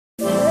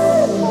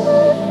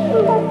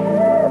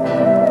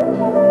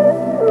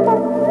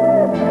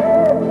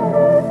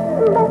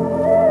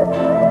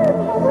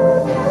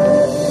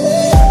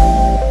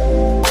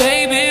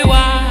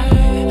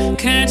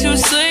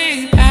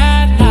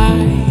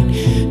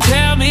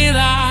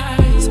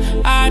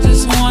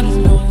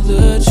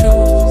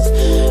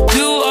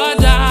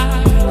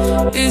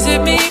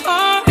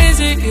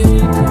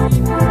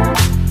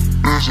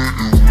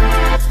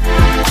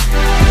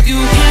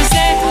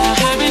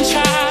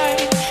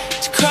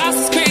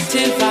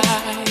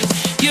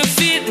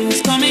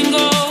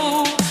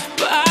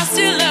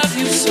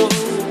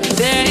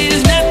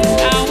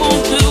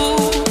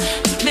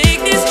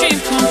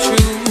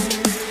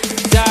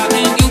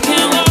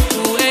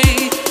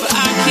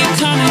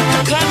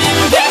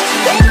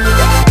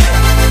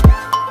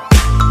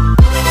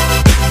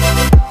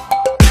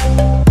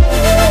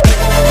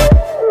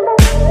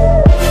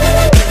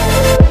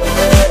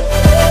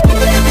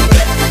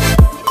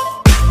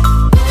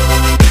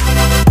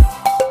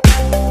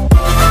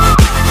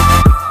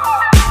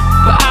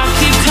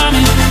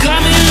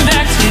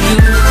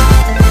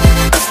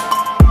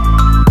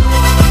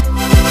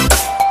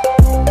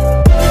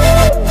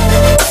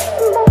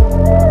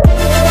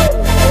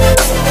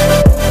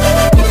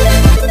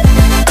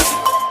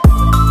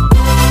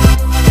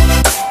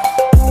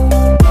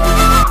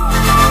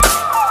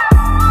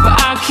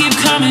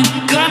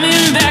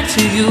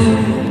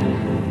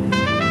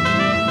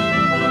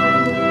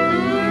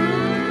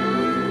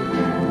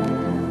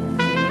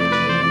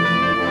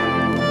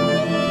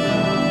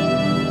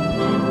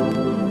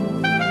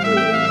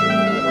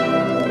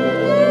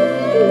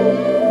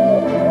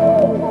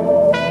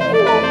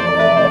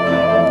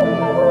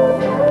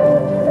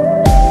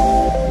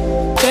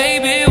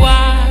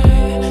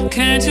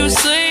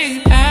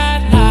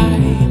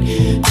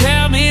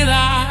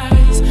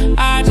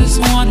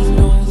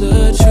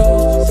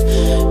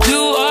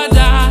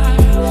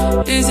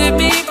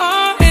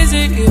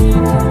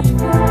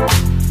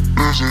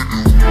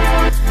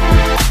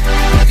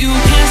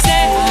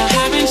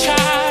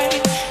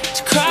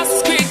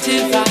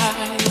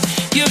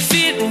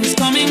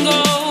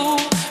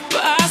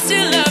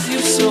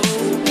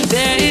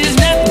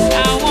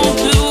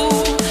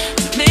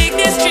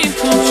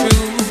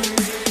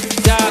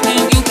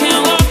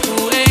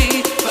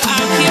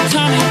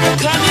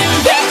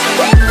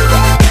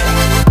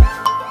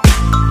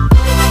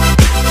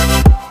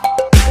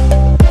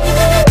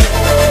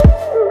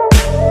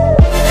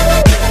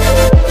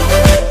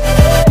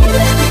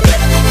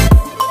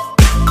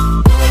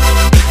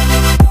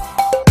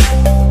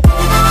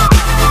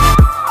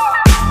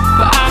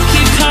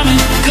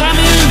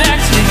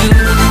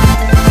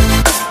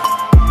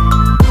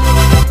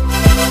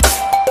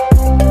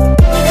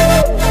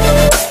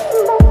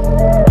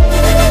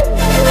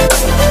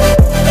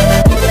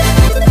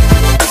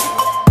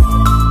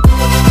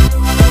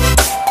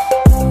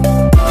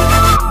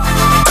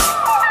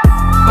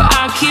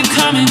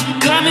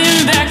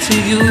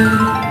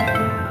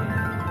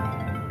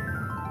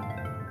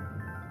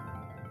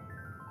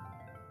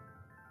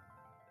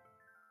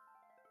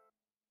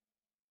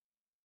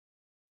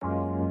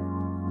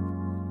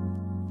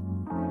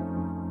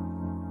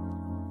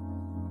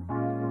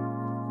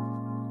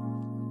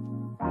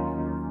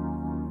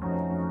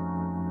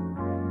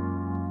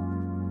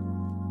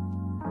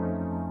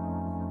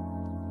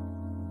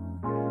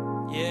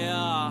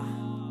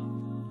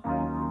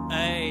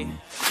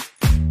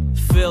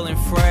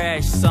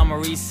fresh summer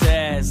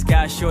recess.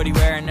 Got shorty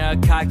wearing a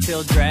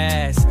cocktail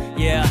dress.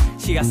 Yeah,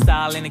 she got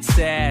style in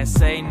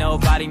excess. Ain't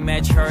nobody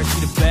match her, she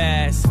the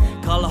best.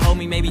 Call a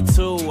homie, maybe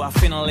two. I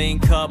finna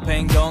link up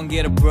and gon'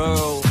 get a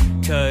brew.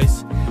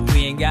 Cause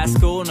we ain't got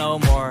school no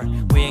more.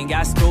 We ain't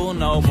got school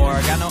no more.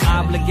 Got no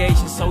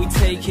obligations, so we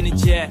taking a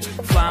jet.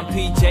 Flying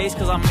PJs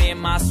cause I'm in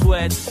my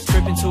sweats.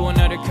 Tripping to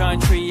another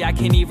country I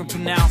can't even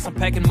pronounce. I'm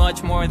packing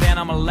much more than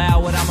I'm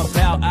allowed. What I'm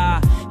about,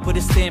 I put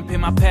a stamp in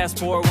my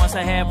passport. Once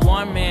I have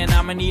one, man,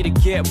 I'ma need to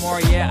get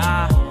more.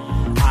 Yeah,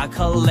 I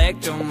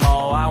collect them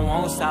all. I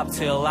won't stop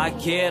till I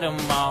get them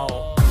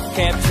all.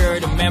 Capture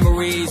the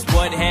memories.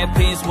 What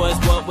happens was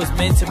what was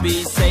meant to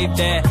be. Save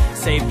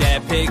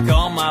that pic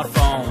on my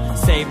phone.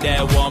 Save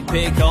that one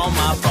pic on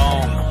my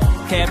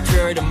phone.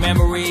 Capture the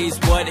memories.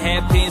 What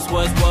happens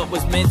was what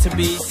was meant to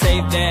be.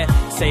 Save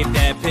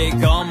that pic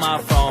on my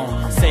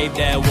phone. Save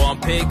that one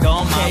pic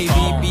on my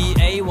phone.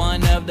 KBBA,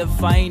 one of the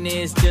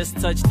finest. Just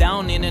touched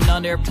down in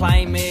another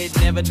climate.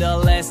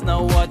 Nevertheless,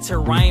 know what to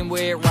rhyme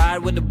with.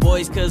 Ride with the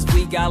boys cause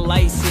we got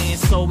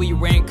license. So we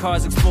rent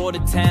cars, explore the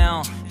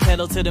town.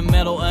 Pedal to the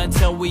metal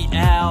until we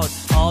out.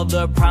 All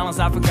the problems,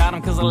 I forgot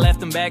them cause I left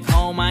them back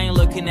home. I ain't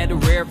looking at the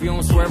rear view,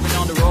 I'm swerving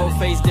on the road.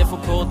 Face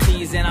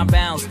difficulties and I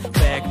bounce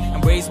back.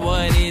 Embrace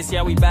what it is,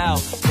 yeah we bow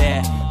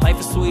that. Life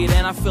is sweet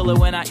and I feel it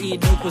when I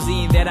eat new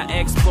cuisine that I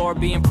explore,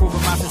 be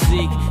improving my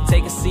physique.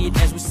 Take a seat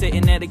as we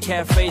sitting at the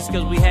cafes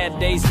cause we had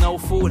days, no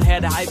food,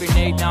 had to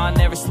hibernate. Now I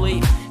never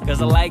sleep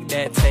cause I like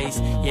that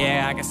taste.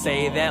 Yeah, I can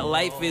say that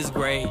life is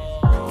great.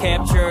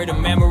 Capture the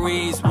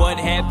memories. What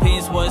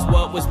happens was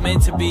what was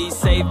meant to be.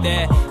 Save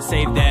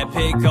that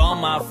pic on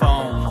my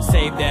phone.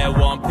 Save that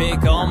one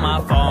pic on my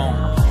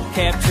phone.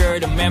 Capture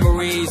the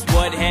memories.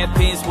 What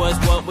happens was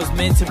what was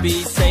meant to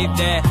be. Save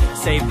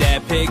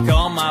that pic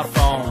on my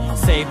phone.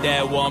 Save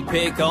that one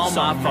pic on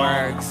my phone.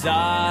 Somewhere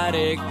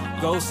exotic,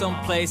 go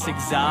someplace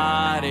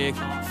exotic.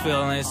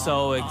 Feeling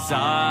so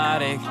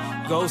exotic.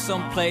 Go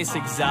someplace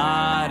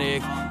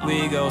exotic.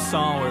 We go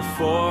somewhere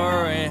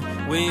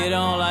foreign. We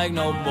don't like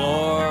no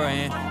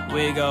boring.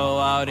 We go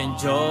out,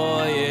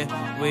 enjoy it.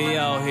 We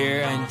out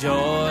here,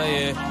 enjoy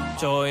it.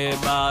 Enjoy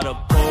it by the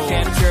pool.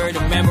 Capture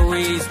the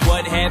memories.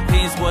 What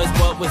happens was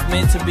what was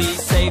meant to be.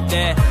 Save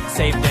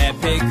that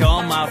pic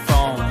on my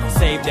phone.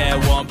 Save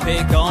that one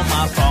pic on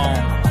my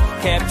phone.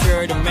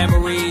 Capture the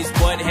memories.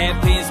 What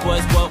happens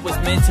was what was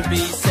meant to be.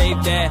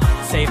 Save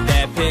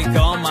that pic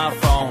on my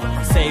phone.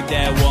 Save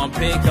that one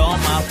pic on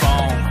my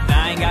phone.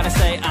 I ain't gotta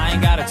say, I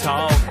ain't gotta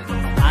talk.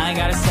 I ain't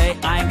gotta say,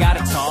 I ain't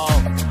gotta talk.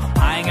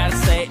 I ain't gotta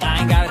say, I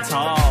ain't gotta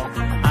talk.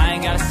 I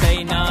ain't gotta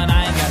say none,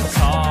 I ain't gotta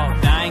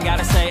talk. I ain't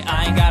gotta say,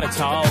 I ain't gotta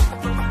talk.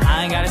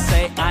 I ain't gotta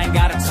say, I ain't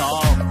gotta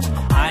talk.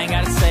 I ain't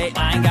gotta say,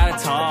 I ain't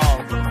gotta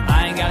talk.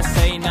 I ain't gotta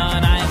say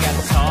none, I ain't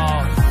gotta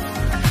talk.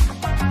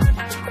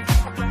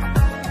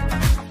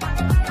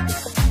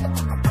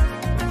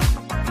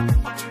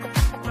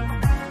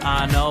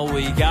 I know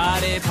we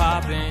got it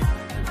poppin'.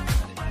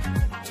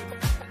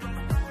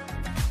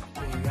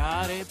 We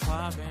got it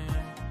poppin'.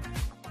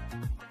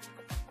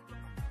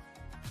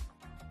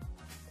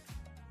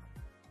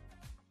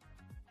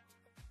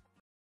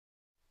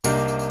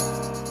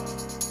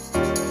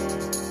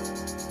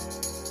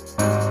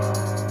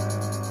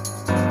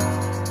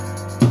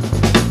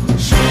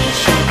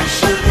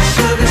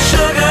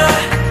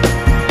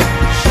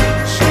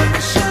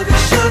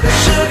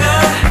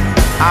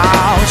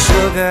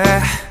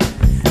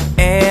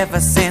 Ever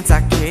since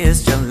I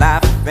kissed you,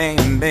 life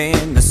ain't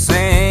been the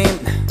same.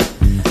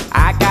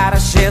 I got a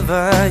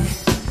shiver.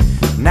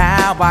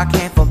 Now I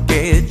can't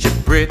forget your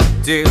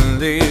pretty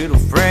little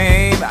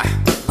frame.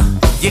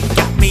 You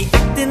got me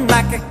acting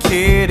like a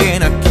kid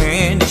in a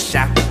candy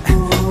shop.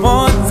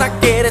 Once I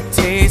get a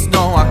taste,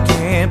 no I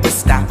can't be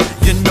stopped.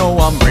 You know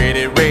I'm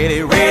ready,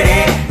 ready,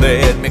 ready.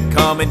 Let me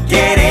come and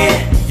get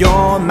it.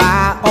 You're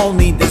my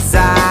only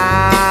desire.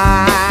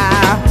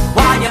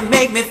 Why you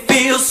make me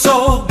feel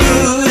so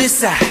good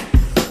inside.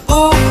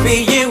 Ooh,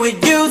 being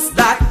with you's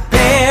like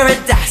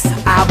paradise.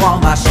 I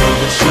want my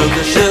sugar,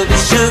 sugar, sugar,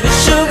 sugar,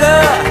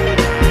 sugar.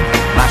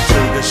 My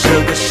sugar,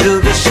 sugar,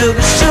 sugar,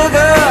 sugar,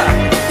 sugar.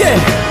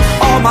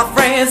 Yeah. All my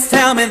friends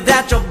tell me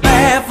that you're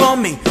bad for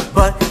me,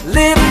 but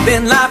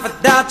living life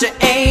without you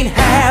ain't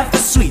half the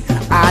sweet.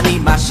 I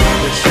need my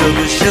sugar,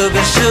 sugar,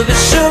 sugar, sugar,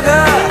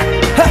 sugar.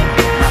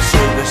 My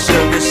sugar,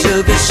 sugar,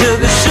 sugar,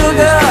 sugar,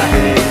 sugar.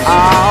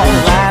 Oh,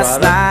 last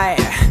night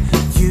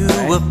you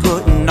were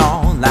putting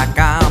on like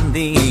I'm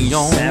the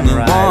only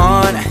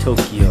one.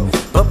 Tokyo.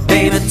 But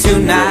baby,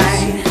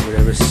 tonight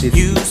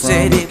you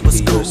said it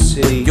was cool,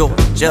 but you're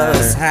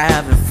just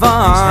having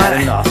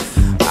fun.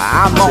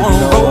 I'm on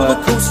a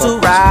roller coaster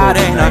ride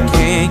and I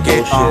can't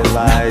get off.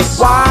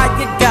 Why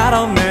you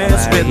gotta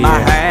mess with my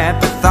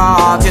happy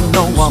thoughts? You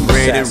know I'm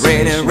ready,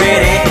 ready,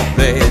 ready.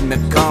 Let me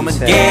come and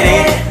get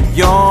it.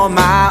 You're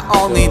my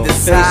only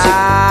desire.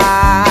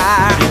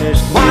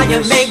 Why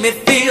you make me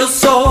feel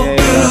so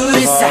good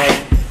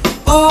inside?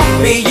 Ooh,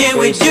 being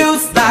with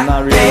you's like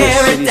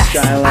paradise.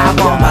 I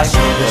want my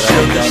sugar,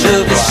 sugar,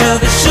 sugar,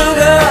 sugar,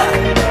 sugar.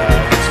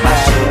 My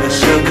sugar,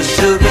 sugar,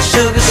 sugar,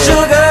 sugar,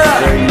 sugar.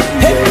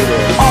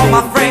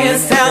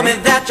 friends tell me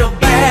that you're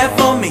bad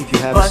for me,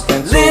 but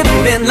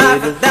living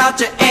life without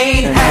you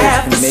ain't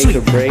half the sweet.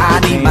 I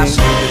need my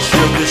sugar,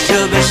 sugar,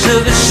 sugar,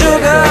 sugar,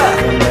 sugar.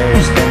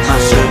 My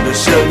sugar,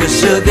 sugar,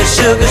 sugar,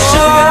 sugar,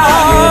 sugar.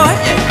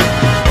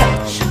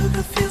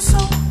 Sugar feels so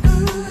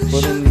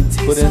good.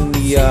 Put in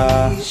the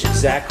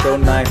X-Acto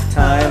knife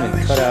time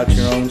and cut out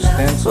your own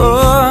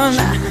stencils.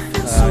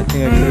 I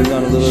think I could have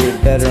done a little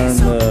bit better on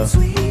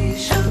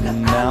the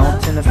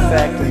mountain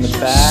effect in the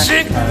back.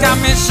 She got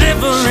me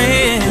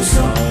shivering.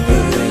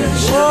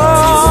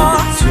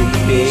 Too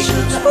big.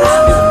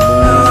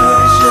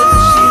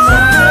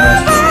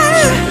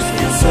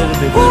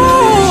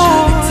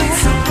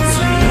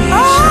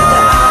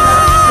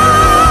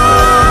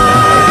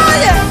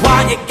 Why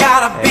you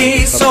gotta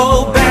be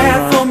so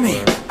bad for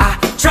me? I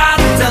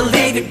tried to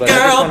leave you,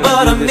 girl,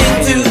 but I'm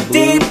in too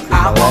deep.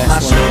 I want my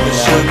sugar,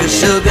 sugar,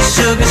 sugar,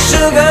 sugar,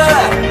 sugar.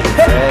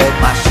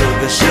 My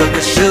sugar,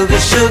 sugar, sugar,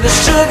 sugar,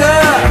 sugar.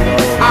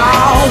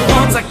 Oh,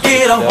 once I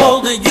get a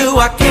hold of you,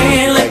 I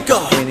can't let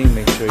go.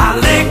 I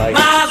lick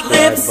my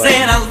lips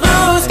and I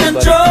lose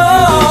control.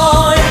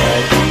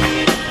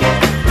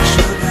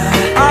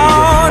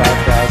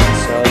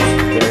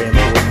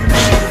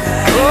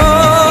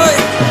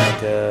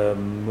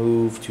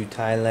 Move to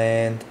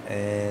Thailand,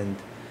 and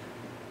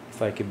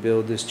if I could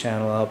build this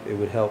channel up, it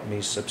would help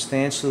me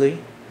substantially.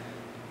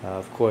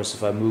 Of course,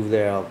 if I move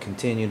there, I'll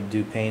continue to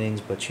do paintings,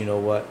 but you know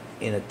what,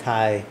 in a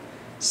Thai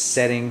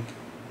setting,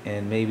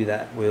 and maybe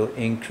that will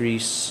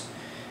increase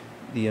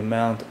the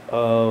amount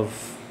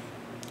of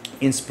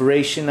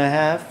inspiration I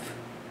have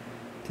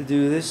to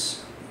do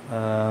this.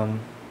 Of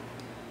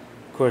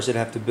course, I'd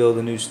have to build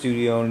a new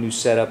studio, a new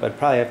setup. I'd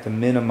probably have to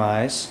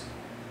minimize,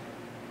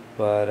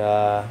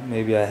 but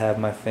maybe I have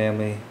my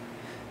family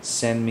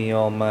send me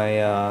all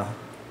my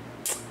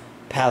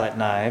palette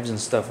knives and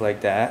stuff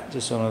like that,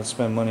 just so I don't have to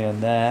spend money on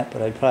that.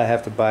 But I'd probably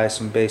have to buy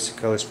some basic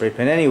color spray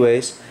paint.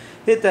 Anyways,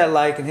 hit that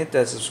like and hit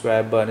that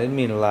subscribe button. It'd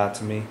mean a lot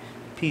to me.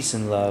 Peace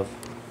and love.